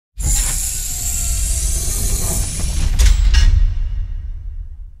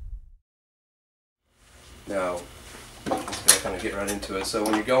Now, I'm just going to kind of get right into it. So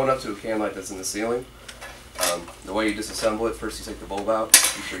when you're going up to a can light that's in the ceiling, the way you disassemble it, first you take the bulb out.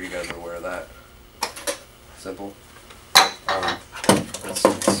 I'm sure you guys are aware of that. Simple.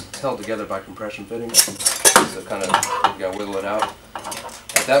 It's held together by compression fittings, so kind of you gotta wiggle it out.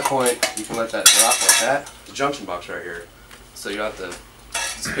 At that point, you can let that drop like that. The junction box right here. So you don't have to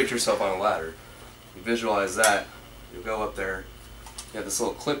just picture yourself on a ladder. You visualize that. You'll go up there. You have this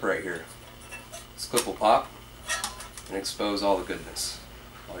little clip right here. This clip will pop and expose all the goodness,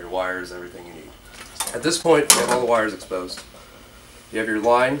 all your wires, everything you need. At this point, you have all the wires exposed. You have your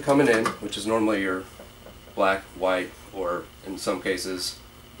line coming in, which is normally your black, white, or in some cases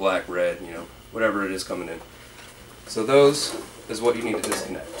black, red, you know, whatever it is coming in. So those is what you need to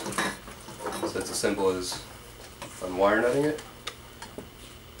disconnect. So it's as simple as unwire nutting it.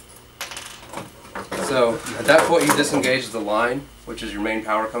 So at that point you disengage the line, which is your main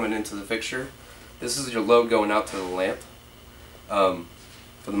power coming into the fixture. This is your load going out to the lamp. For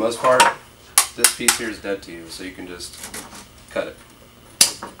the most part, this piece here is dead to you, so you can just cut it.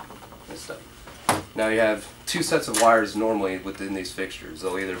 It's done. Now you have two sets of wires normally within these fixtures.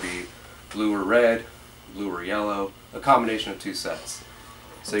 They'll either be blue or red, blue or yellow, a combination of two sets.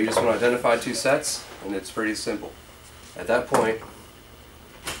 So you just want to identify two sets, and it's pretty simple. At that point,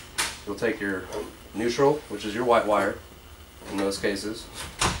 you'll take your neutral, which is your white wire in most cases.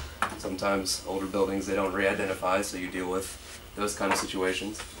 Sometimes older buildings, they don't re-identify, so you deal with those kind of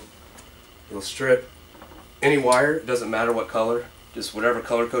situations. You'll strip any wire, it doesn't matter what color, just whatever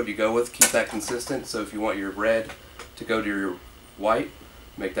color code you go with, keep that consistent. So if you want your red to go to your white,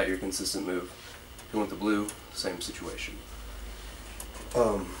 make that your consistent move. If you want the blue, same situation.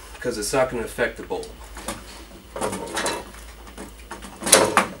 Because it's not going to affect the bulb.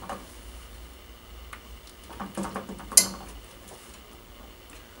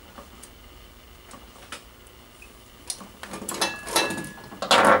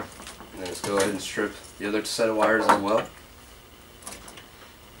 And then let's go ahead and strip the other set of wires as well.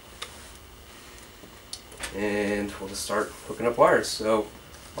 And we'll just start hooking up wires. So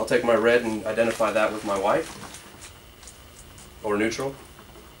I'll take my red and identify that with my white or neutral.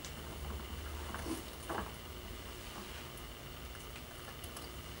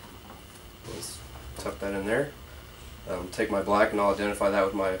 Let's tuck that in there. Take my black and I'll identify that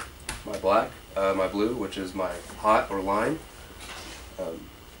with my black, my blue, which is my hot or line.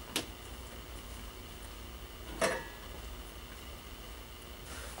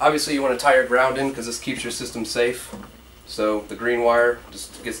 Obviously you want to tie your ground in because this keeps your system safe. So the green wire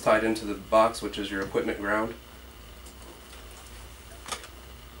just gets tied into the box, which is your equipment ground.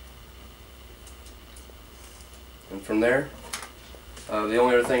 And from there, the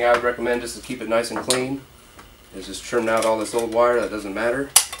only other thing I would recommend just to keep it nice and clean is just trim out all this old wire. That doesn't matter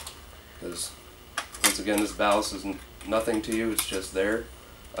because once again this ballast is nothing to you, it's just there.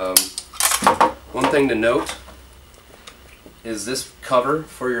 One thing to note is this cover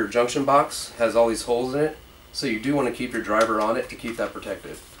for your junction box has all these holes in it, so you do want to keep your driver on it to keep that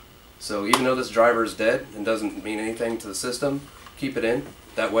protected. So even though this driver is dead and doesn't mean anything to the system, keep it in.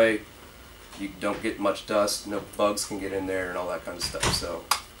 That way you don't get much dust, no bugs can get in there and all that kind of stuff. So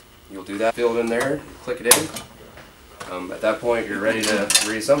you'll do that, fill it in there, click it in. At that point you're ready to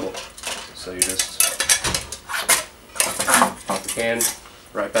reassemble. So you just pop the can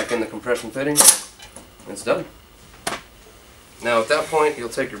right back in the compression fitting and it's done. Now at that point you'll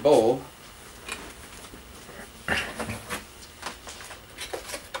take your bulb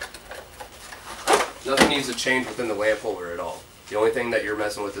nothing needs to change within the lamp holder at all. The only thing that you're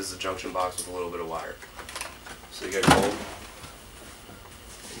messing with is the junction box with a little bit of wire. So you got your bulb.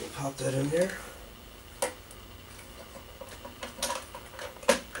 And you pop that in there.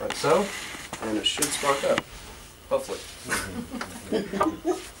 Like so. And it should spark up. Hopefully.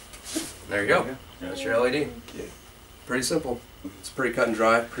 There you go. That's your LED. Pretty simple. It's pretty cut and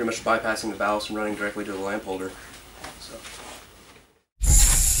dry, pretty much bypassing the ballast and running directly to the lamp holder.